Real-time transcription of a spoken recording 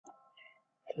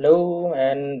Hello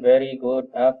and very good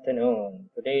afternoon.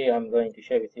 Today I'm going to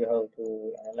share with you how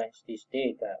to analyze this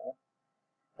data.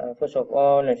 First of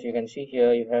all, as you can see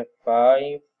here, you have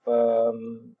five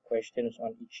questions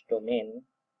on each domain.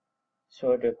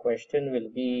 So the question will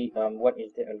be, what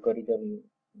is the algorithm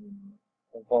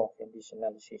involved in this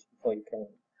analysis before you can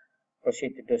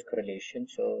proceed to those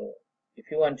correlations. So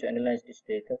if you want to analyze this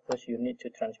data, first you need to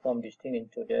transform this thing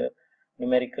into the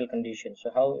numerical condition.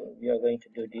 So how we are going to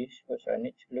do this? First I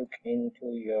need to look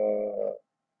into your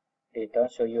data.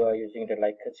 So you are using the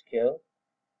Likert scale.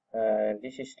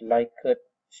 This is Likert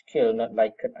scale, not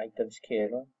Likert item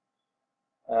scale.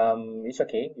 It's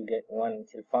okay, you get 1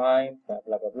 until 5, blah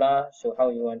blah blah blah. So how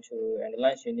you want to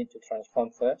analyze, you need to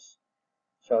transform first.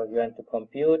 So you want to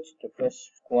compute, the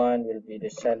first one will be the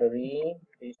salary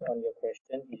based on your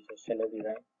question. Is the salary,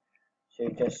 right? So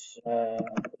you just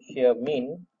put here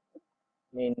mean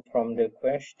from the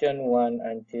question 1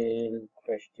 until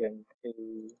question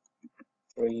 2,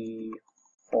 3,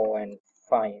 4 and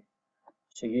 5.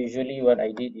 So usually what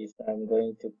I did is I'm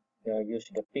going to use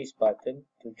the paste button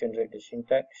to generate the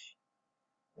syntax.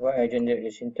 Why I generate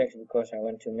the syntax? Because I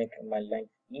want to make my life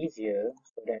easier,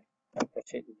 so that I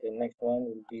proceed with the next one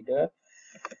will be the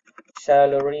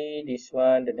salary. This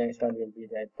one, the next one will be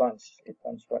the advanced.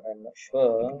 Advanced what I'm not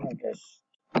sure. I just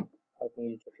helping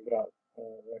you to figure out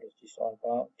what is this all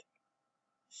about.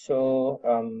 So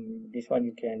this one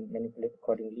you can manipulate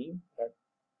accordingly, but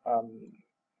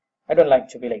I don't like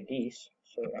to be like this.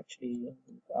 So actually,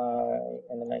 if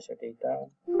I analyze your data,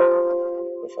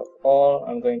 first of all,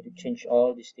 I'm going to change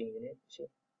all these things in it. See,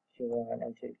 Q1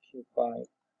 until Q5,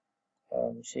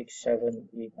 6, 7,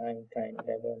 8, 9, 10,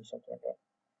 11, something like that.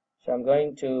 So I'm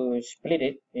going to split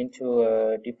it into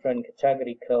a different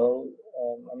categorical,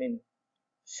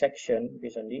 section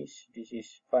based on this. This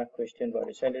is 5 questions about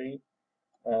the salary.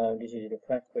 This is the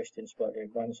 5 questions about the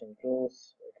advance and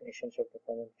growth, recognitions of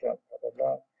performance, job, blah blah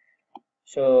blah.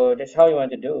 So that's how you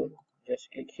want to do.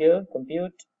 Just click here,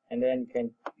 compute, and then you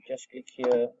can just click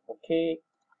here, OK,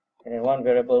 and then one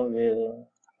variable will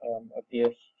appear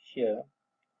here.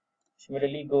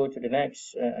 Similarly, go to the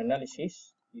next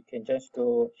analysis. You can just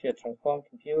go here, transform,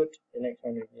 compute. The next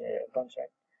one is advanced,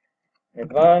 right?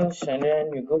 Advanced, and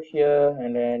then you go here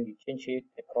and then you change it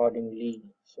accordingly.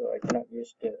 So I cannot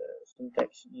use the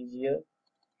syntax easier.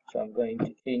 So I'm going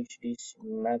to change this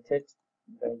method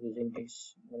by using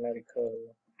this numerical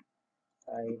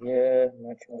idea,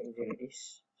 much more easier it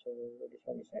is. So this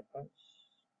one is advanced.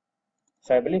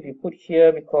 So I believe you put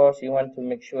here because you want to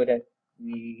make sure that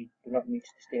we do not mix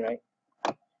this thing, right?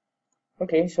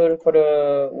 Okay, so for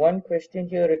the one question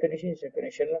here, recognition is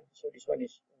recognition. So this one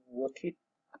is work it.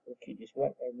 Work it is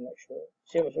what? I'm not sure.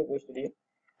 Same also goes to the.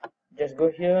 Just go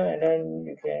here and then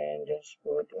you can just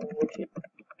go to work it.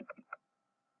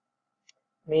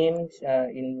 Means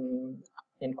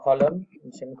in column,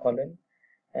 in semicolon,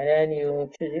 and then you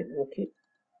choose it, work it,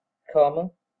 comma,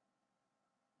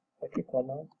 work it,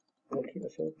 comma, work it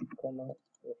also, comma,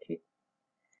 work it.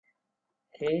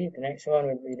 Okay, the next one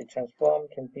will be the transform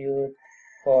compute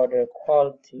for the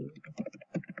quality.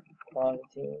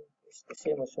 Quality is the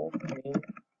same also.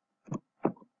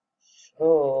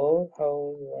 So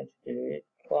how you want to do it?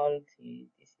 Quality.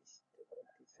 This is the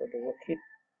quality for the work it.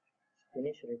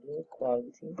 Finish already.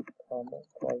 Quality, comma,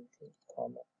 quality,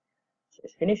 comma. So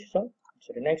it's finished. So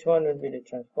the next one will be the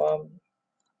transform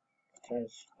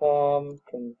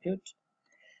compute.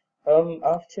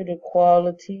 After the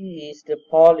quality is the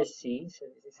policy. So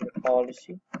this is the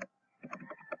policy.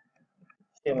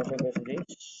 Same as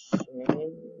this.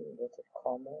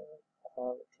 Comma,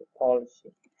 quality,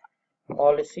 policy,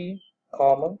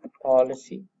 comma,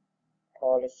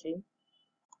 policy.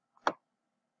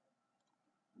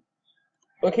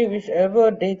 Okay,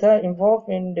 whichever data involved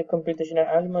in the computational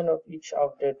element of each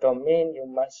of the domain, you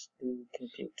must do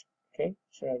compute. Okay,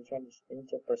 so this one is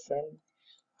inter percent.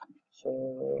 So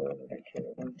like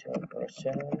inter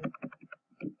percent,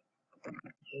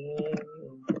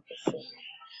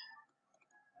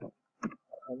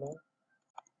 comma.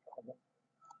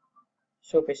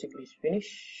 So basically it's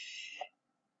finished.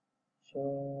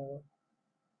 So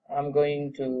I'm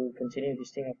going to continue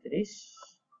this thing after this.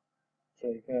 So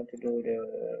if you want to do the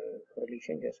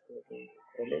correlation, just go to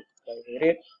correlate by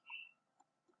variate,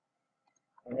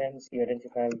 and then see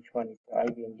identify which one is the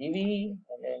IV and DV,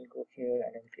 and then go here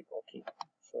and then click OK.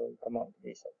 So come out with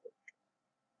this output.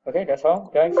 Okay, that's all,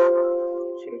 guys.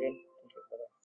 See you again.